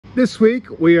This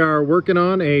week we are working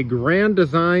on a Grand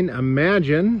Design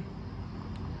Imagine,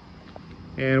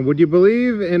 and would you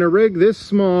believe in a rig this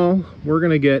small we're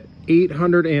gonna get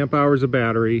 800 amp hours of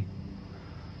battery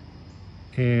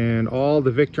and all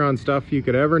the Victron stuff you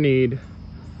could ever need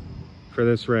for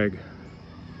this rig,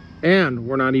 and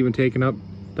we're not even taking up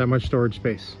that much storage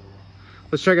space.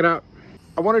 Let's check it out.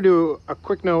 I want to do a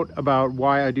quick note about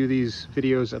why I do these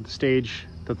videos at the stage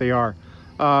that they are.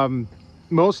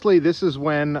 Mostly this is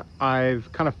when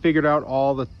I've kind of figured out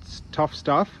all the tough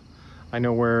stuff. I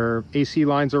know where AC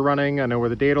lines are running, I know where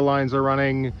the data lines are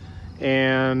running,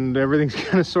 and everything's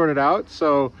kind of sorted out.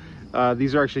 So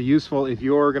these are actually useful if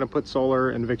you're going to put solar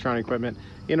and Victron equipment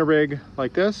in a rig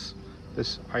like this,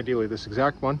 ideally this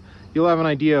exact one. You'll have an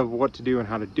idea of what to do and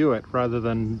how to do it rather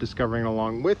than discovering it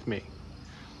along with me,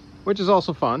 which is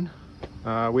also fun.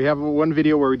 We have one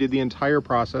video where we did the entire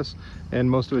process, and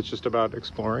most of it's just about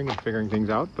exploring and figuring things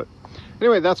out. But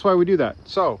anyway, that's why we do that.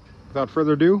 So without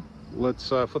further ado, let's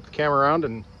flip the camera around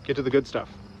and get to the good stuff.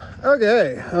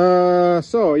 Okay,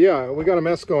 so yeah, we got a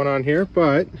mess going on here,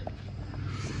 but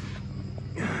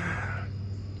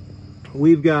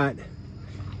we've got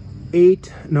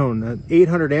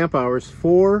 800 amp hours,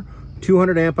 4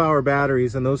 200 amp hour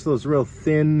batteries, and those real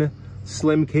thin,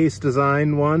 slim case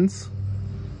design ones.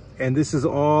 And this is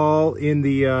all in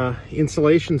the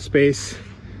insulation space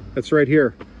that's right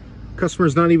here.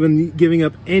 Customer's not even giving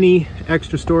up any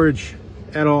extra storage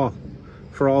at all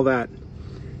for all that.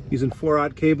 Using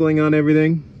 4/0 cabling on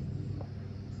everything.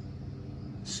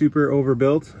 Super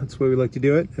overbuilt, that's the way we like to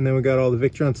do it. And then we got all the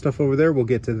Victron stuff over there, we'll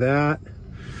get to that.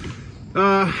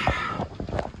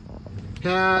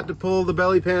 Had to pull the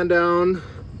belly pan down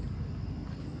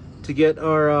to get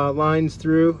our lines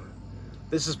through.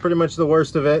 This is pretty much the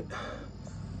worst of it.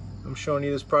 I'm showing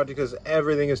you this project because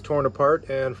everything is torn apart,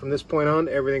 and from this point on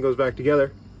everything goes back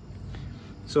together.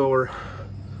 So we're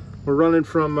running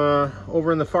from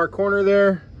over in the far corner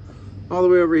there all the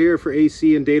way over here for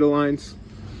AC and data lines.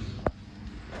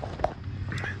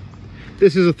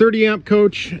 This is a 30 amp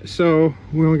coach, so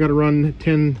we only got to run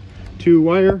 10-2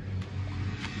 wire.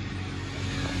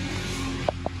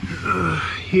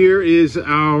 Here is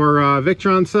our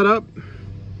Victron setup.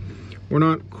 We're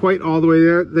not quite all the way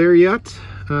there yet.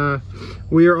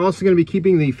 We are also going to be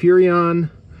keeping the Furrion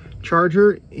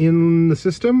charger in the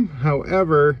system.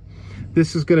 However,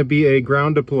 this is going to be a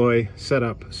ground deploy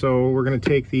setup. So we're going to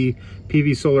take the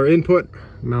PV solar input,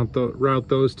 route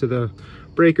those to the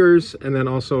breakers, and then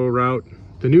also route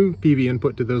the new PV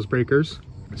input to those breakers.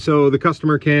 So the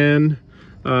customer can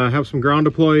have some ground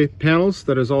deploy panels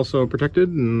that is also protected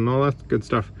and all that good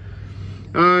stuff.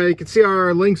 You can see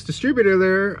our Lynx distributor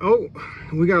there. Oh,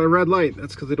 we got a red light.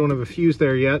 That's because they don't have a fuse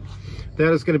there yet.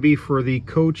 That is going to be for the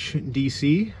coach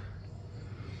DC.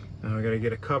 We got to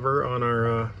get a cover on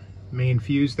our main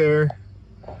fuse there.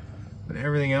 But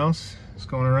everything else is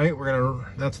going all right.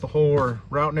 That's the hole we're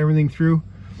routing everything through.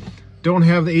 Don't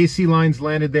have the AC lines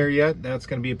landed there yet. That's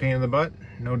going to be a pain in the butt,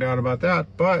 no doubt about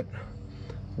that. But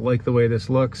I like the way this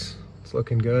looks. It's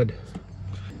looking good.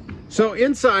 So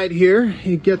inside here,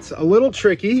 it gets a little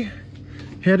tricky.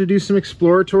 Had to do some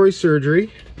exploratory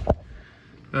surgery.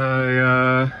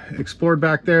 I explored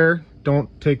back there. Don't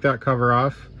take that cover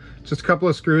off. Just a couple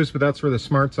of screws, but that's where the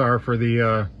smarts are for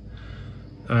the,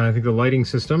 I think the lighting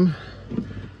system.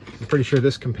 I'm pretty sure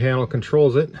this panel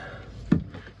controls it.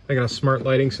 I got a smart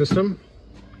lighting system.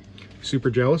 Super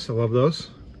jealous, I love those.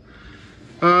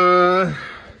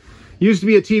 Used to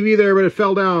be a TV there, but it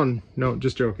fell down. No,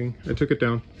 just joking, I took it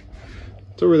down.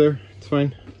 It's over there, it's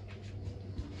fine.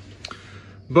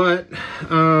 But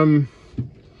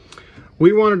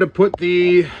we wanted to put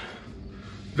the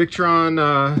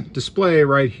Victron display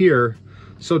right here.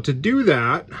 So to do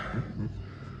that,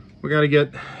 we got to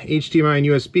get HDMI and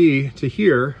USB to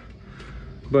here,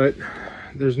 but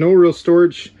there's no real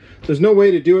storage. There's no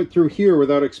way to do it through here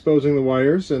without exposing the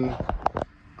wires, and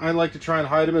I like to try and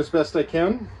hide them as best I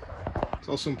can. It's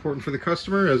also important for the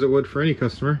customer, as it would for any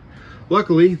customer.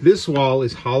 Luckily, this wall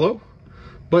is hollow,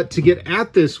 but to get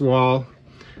at this wall,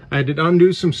 I had to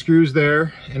undo some screws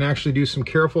there and actually do some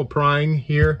careful prying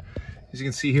here. As you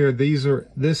can see here,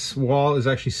 this wall is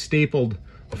actually stapled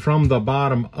from the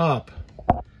bottom up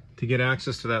to get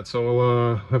access to that. So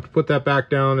we'll have to put that back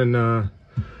down and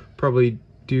probably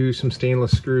do some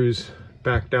stainless screws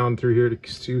back down through here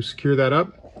to secure that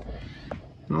up.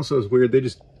 And also it's weird, they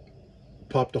just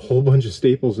popped a whole bunch of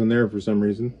staples in there for some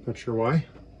reason, not sure why.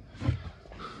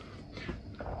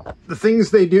 The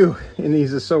things they do in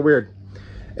these is so weird.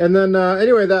 And then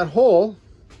anyway, that hole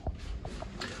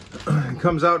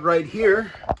comes out right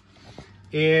here,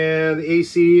 and the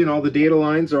AC and all the data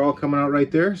lines are all coming out right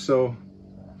there. So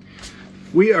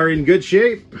We are in good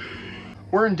shape.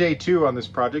 We're in day 2 on this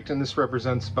project, and this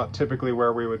represents about typically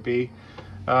where we would be.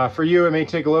 For you, it may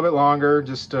take a little bit longer,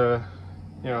 just you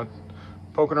know,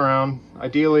 poking around.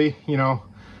 Ideally, you know,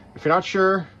 if you're not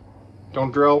sure,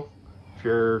 don't drill. If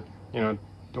you're, you know,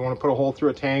 don't want to put a hole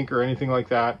through a tank or anything like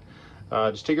that,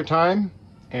 just take your time,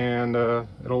 and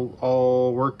it'll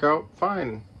all work out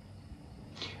fine.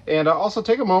 And also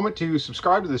take a moment to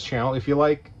subscribe to this channel if you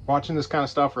like watching this kind of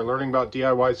stuff or learning about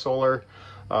DIY solar,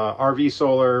 RV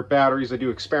solar, batteries. I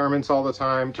do experiments all the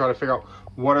time, try to figure out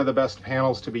what are the best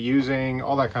panels to be using,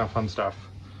 all that kind of fun stuff.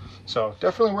 So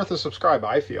definitely worth a subscribe,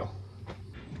 I feel.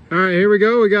 All right, here we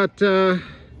go. We got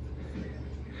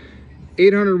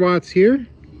 800 watts here.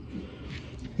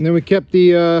 And then we kept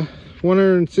the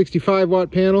 165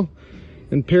 watt panel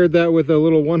and paired that with a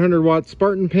little 100 watt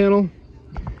Spartan panel.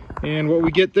 And what we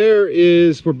get there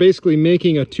is we're basically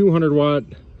making a 200 watt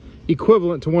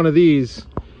equivalent to one of these,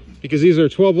 because these are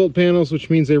 12 volt panels,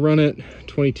 which means they run at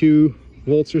 22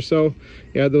 volts or so.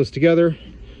 You add those together,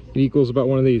 it equals about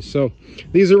one of these. So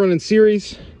these are running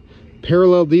series,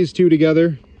 parallel these two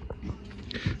together.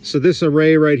 So this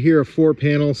array right here of 4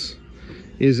 panels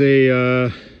is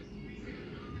a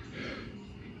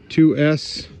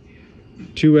 2S,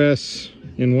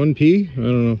 and 1P. I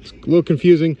don't know, it's a little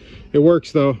confusing. It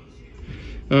works though.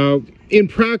 In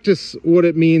practice, what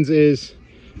it means is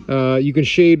you can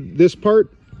shade this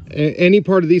part, any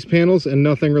part of these panels, and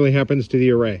nothing really happens to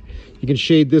the array. You can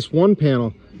shade this one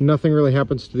panel, nothing really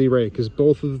happens to the array, because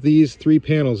both of these 3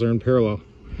 panels are in parallel.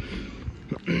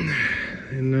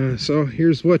 And so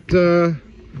here's what,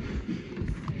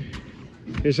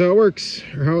 here's how it works,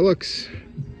 or how it looks.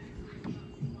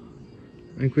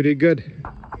 I think we did good.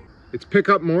 It's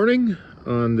pickup morning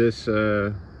on this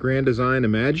Grand Design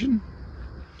Imagine.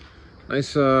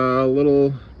 Nice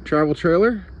little travel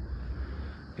trailer,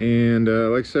 and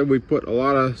like I said, we put a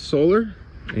lot of solar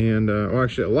and well,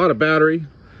 actually a lot of battery,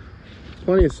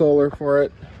 plenty of solar for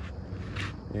it,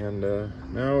 and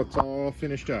now it's all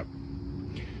finished up.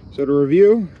 So to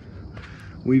review,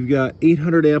 we've got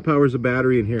 800 amp hours of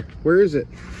battery in here. Where is it?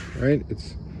 Right,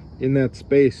 it's in that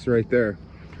space right there.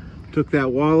 Took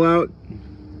that wall out,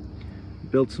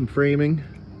 built some framing,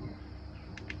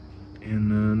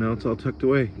 and now it's all tucked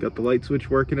away. Got the light switch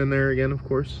working in there again, of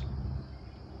course.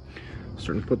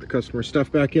 Starting to put the customer stuff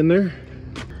back in there.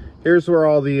 Here's where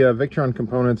all the Victron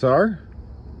components are.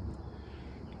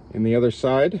 In the other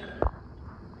side,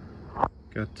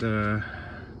 got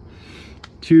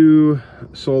 2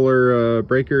 solar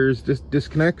breakers,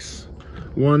 disconnects.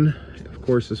 One, of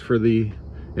course, is for the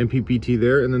MPPT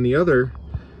there, and then the other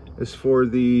is for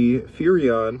the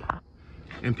Furrion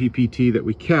MPPT that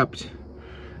we kept.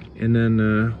 And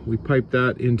then we pipe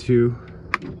that into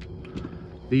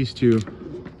these 2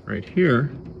 right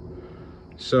here,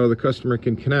 so the customer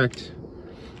can connect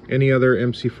any other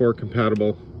MC4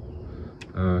 compatible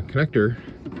connector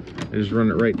and just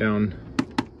run it right down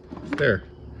there,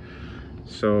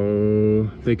 so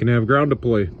they can have ground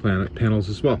deploy panels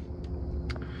as well.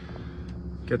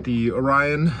 Got the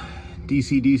Orion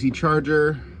DC-DC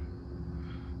charger,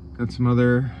 got some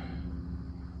other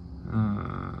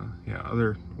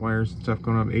other wires and stuff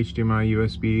going up, HDMI,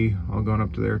 USB, all going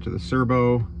up to there to the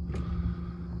servo,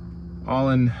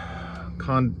 all in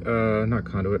not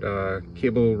conduit,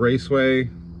 cable raceway.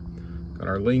 Got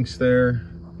our links there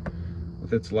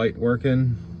with its light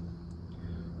working.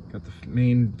 Got the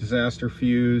main disaster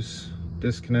fuse,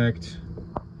 disconnect,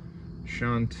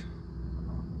 shunt,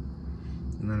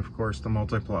 and then of course the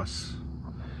multi-plus.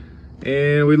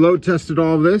 And we load tested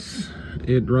all of this.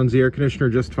 It runs the air conditioner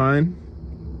just fine.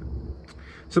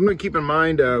 Something to keep in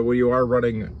mind when you are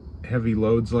running heavy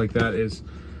loads like that is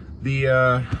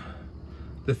the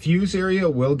fuse area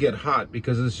will get hot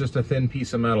because it's just a thin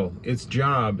piece of metal. Its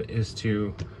job is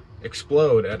to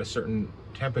explode at a certain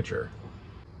temperature.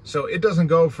 So it doesn't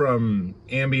go from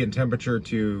ambient temperature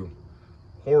to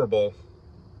horrible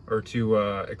or to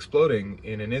exploding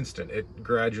in an instant. It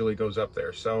gradually goes up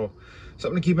there. So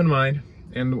something to keep in mind.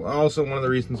 And also one of the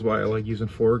reasons why I like using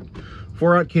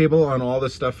 4-aught cable on all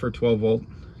this stuff for 12 volt.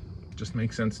 Just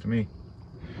makes sense to me.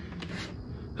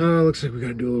 Looks like we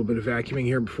gotta do a little bit of vacuuming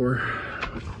here before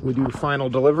we do final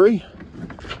delivery.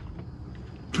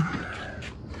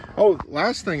 Oh,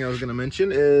 last thing I was gonna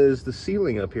mention is the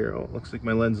ceiling up here. Oh, it looks like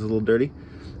my lens is a little dirty.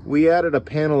 We added a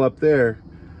panel up there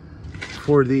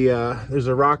for the, there's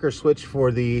a rocker switch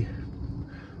for the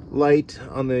light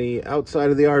on the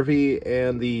outside of the RV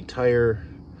and the tire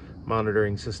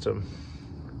monitoring system.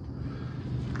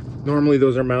 Normally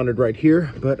those are mounted right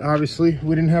here, but obviously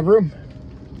we didn't have room.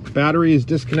 Battery is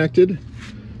disconnected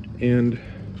and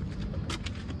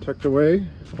tucked away.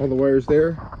 all the wires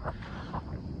there.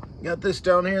 Got this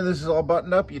down here. This is all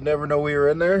buttoned up. You'd never know we were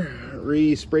in there.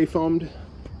 Re-spray foamed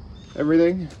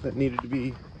everything that needed to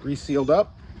be re-sealed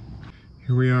up.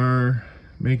 Here we are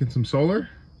making some solar.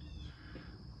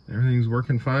 Everything's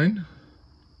working fine.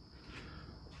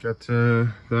 Got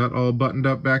that all buttoned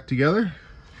up back together.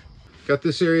 Got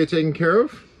this area taken care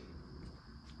of.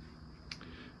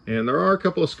 And there are a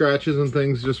couple of scratches and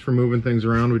things just for moving things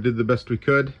around. We did the best we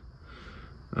could.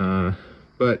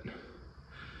 But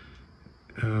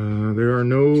there are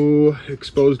no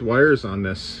exposed wires on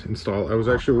this install. I was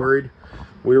actually worried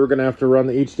we were going to have to run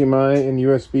the HDMI and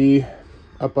USB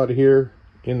up out of here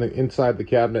inside the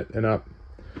cabinet and up.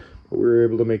 But we were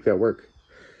able to make that work.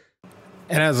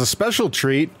 And as a special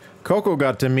treat, Coco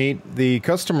got to meet the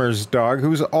customer's dog,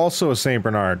 who's also a Saint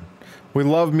Bernard. We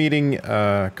love meeting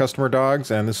customer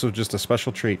dogs, and this was just a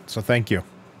special treat, so thank you.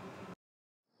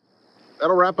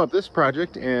 That'll wrap up this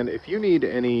project, and if you need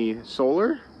any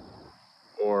solar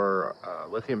or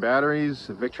lithium batteries,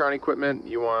 Victron equipment,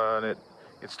 you want it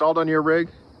installed on your rig,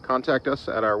 contact us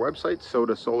at our website,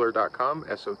 sotasolar.com,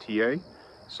 S-O-T-A,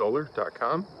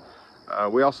 solar.com.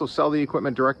 We also sell the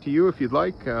equipment direct to you if you'd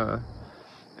like,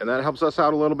 and that helps us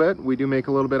out a little bit. We do make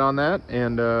a little bit on that,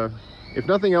 and if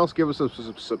nothing else, give us a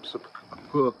subscribe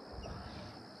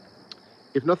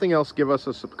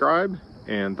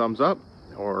and thumbs up,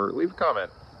 or leave a comment.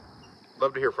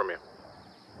 Love to hear from you.